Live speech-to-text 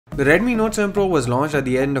The Redmi Note 7 Pro was launched at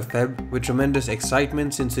the end of Feb with tremendous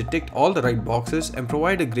excitement since it ticked all the right boxes and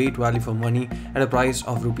provided a great value for money at a price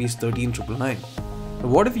of Rs 13,999. But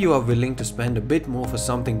what if you are willing to spend a bit more for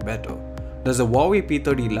something better? Does the Huawei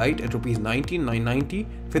P30 Lite at Rs 19,990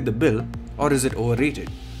 fit the bill, or is it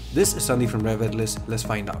overrated? This is Sandeep from RevAtlas. Let's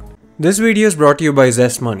find out. This video is brought to you by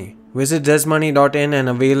ZestMoney. Visit ZestMoney.in and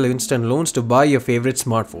avail instant loans to buy your favorite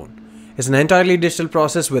smartphone. It's an entirely digital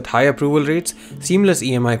process with high approval rates, seamless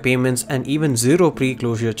EMI payments, and even zero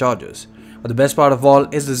pre-closure charges. But the best part of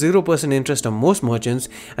all is the 0% interest on most merchants,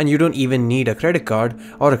 and you don't even need a credit card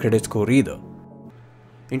or a credit score either.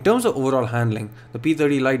 In terms of overall handling, the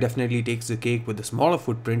P30 Lite definitely takes the cake with a smaller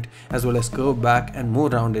footprint as well as curved back and more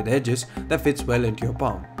rounded edges that fits well into your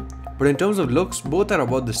palm. But in terms of looks, both are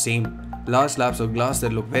about the same. Large slabs of glass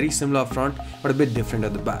that look very similar up front but a bit different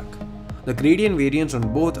at the back. The gradient variants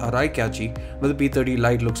on both are eye-catchy, but the P30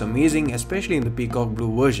 Lite looks amazing, especially in the peacock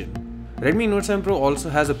blue version. Redmi Note 7 Pro also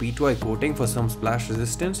has a P2i coating for some splash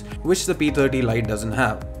resistance, which the P30 Lite doesn't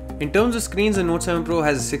have. In terms of screens, the Note 7 Pro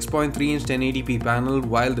has a 6.3-inch 1080p panel,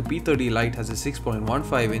 while the P30 Lite has a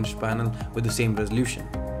 6.15-inch panel with the same resolution.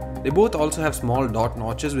 They both also have small dot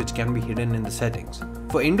notches which can be hidden in the settings.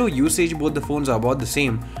 For indoor usage, both the phones are about the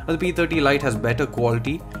same, but the P30 Lite has better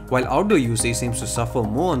quality, while outdoor usage seems to suffer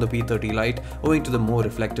more on the P30 Lite owing to the more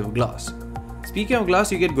reflective glass. Speaking of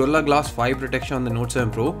glass, you get Gorilla Glass 5 protection on the Note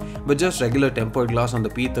 7 Pro, but just regular tempered glass on the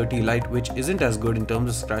P30 Lite, which isn't as good in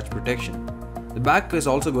terms of scratch protection. The back is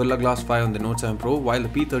also Gorilla Glass 5 on the Note 7 Pro, while the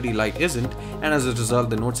P30 Lite isn't, and as a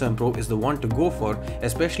result the Note 7 Pro is the one to go for,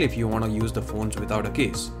 especially if you want to use the phones without a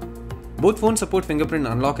case. Both phones support fingerprint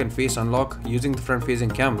unlock and face unlock using the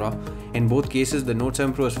front-facing camera. In both cases, the Note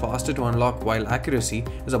 7 Pro is faster to unlock, while accuracy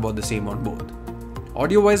is about the same on both.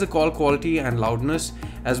 Audio-wise, the call quality and loudness,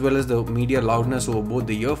 as well as the media loudness over both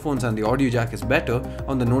the earphones and the audio jack, is better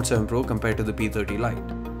on the Note 7 Pro compared to the P30 Lite.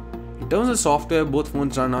 In terms of software, both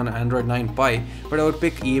phones run on Android 9 Pie, but I would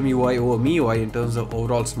pick EMUI over MIUI in terms of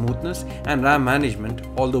overall smoothness and RAM management,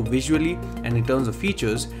 although visually and in terms of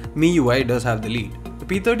features, MIUI does have the lead.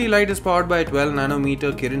 The P30 Lite is powered by a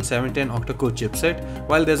 12nm Kirin 710 octa-core chipset,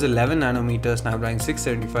 while there's 11nm Snapdragon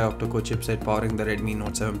 675 octa-core chipset powering the Redmi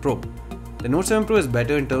Note 7 Pro. The Note 7 Pro is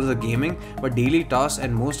better in terms of gaming, but daily tasks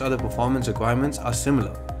and most other performance requirements are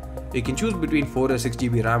similar. You can choose between 4 or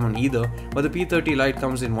 6GB RAM on either, but the P30 Lite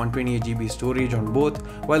comes in 128GB storage on both,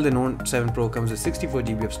 while the Note 7 Pro comes with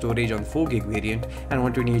 64GB of storage on the 4GB variant and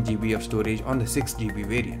 128GB of storage on the 6GB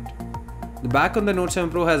variant. The back on the Note 7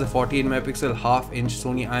 Pro has a 48MP half-inch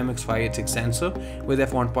Sony IMX586 sensor with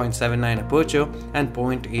f1.79 aperture and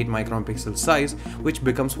 0.8 micron pixel size, which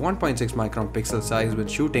becomes 1.6 micron pixel size when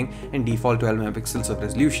shooting in default 12MP of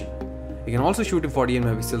resolution. You can also shoot in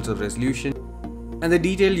 48MP of resolution, and the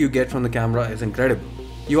detail you get from the camera is incredible.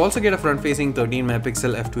 You also get a front-facing 13MP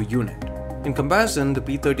f2 unit. In comparison, the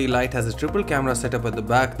P30 Lite has a triple camera setup at the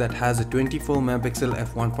back that has a 24MP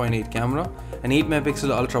f1.8 camera, an 8MP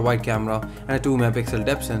ultra-wide camera, and a 2MP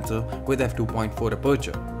depth sensor with f2.4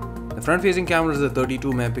 aperture. The front-facing camera is a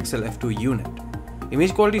 32MP f2 unit.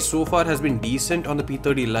 Image quality so far has been decent on the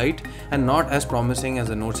P30 Lite and not as promising as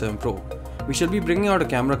the Note 7 Pro. We shall be bringing out a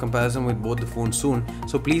camera comparison with both the phones soon,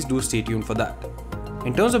 so please do stay tuned for that.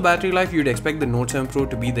 In terms of battery life, you'd expect the Note 7 Pro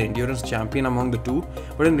to be the endurance champion among the two,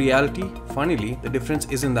 but in reality, funnily, the difference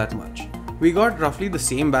isn't that much. We got roughly the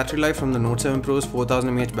same battery life from the Note 7 Pro's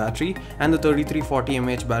 4000mAh battery and the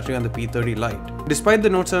 3340mAh battery on the P30 Lite. Despite the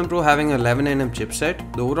Note 7 Pro having an 11nm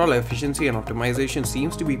chipset, the overall efficiency and optimization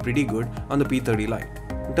seems to be pretty good on the P30 Lite.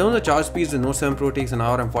 In terms of charge speeds, the Note 7 Pro takes an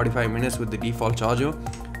hour and 45 minutes with the default charger,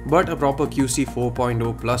 but a proper QC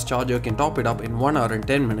 4.0 Plus charger can top it up in 1 hour and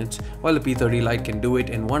 10 minutes, while the P30 Lite can do it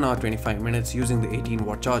in 1 hour 25 minutes using the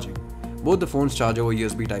 18W charging. Both the phones charge over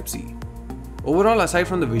USB Type-C. Overall, aside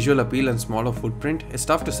from the visual appeal and smaller footprint, it's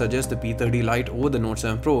tough to suggest the P30 Lite over the Note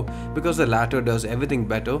 7 Pro because the latter does everything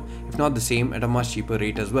better, if not the same, at a much cheaper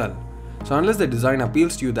rate as well. So unless the design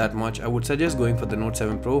appeals to you that much, I would suggest going for the Note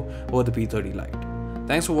 7 Pro over the P30 Lite.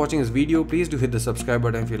 Thanks for watching this video. Please do hit the subscribe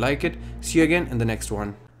button if you like it. See you again in the next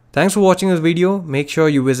one. Thanks for watching this video. Make sure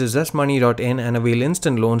you visit ZestMoney.in and avail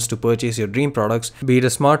instant loans to purchase your dream products, be it a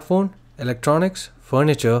smartphone, electronics,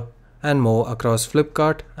 furniture, and more across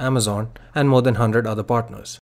Flipkart, Amazon, and more than 100 other partners.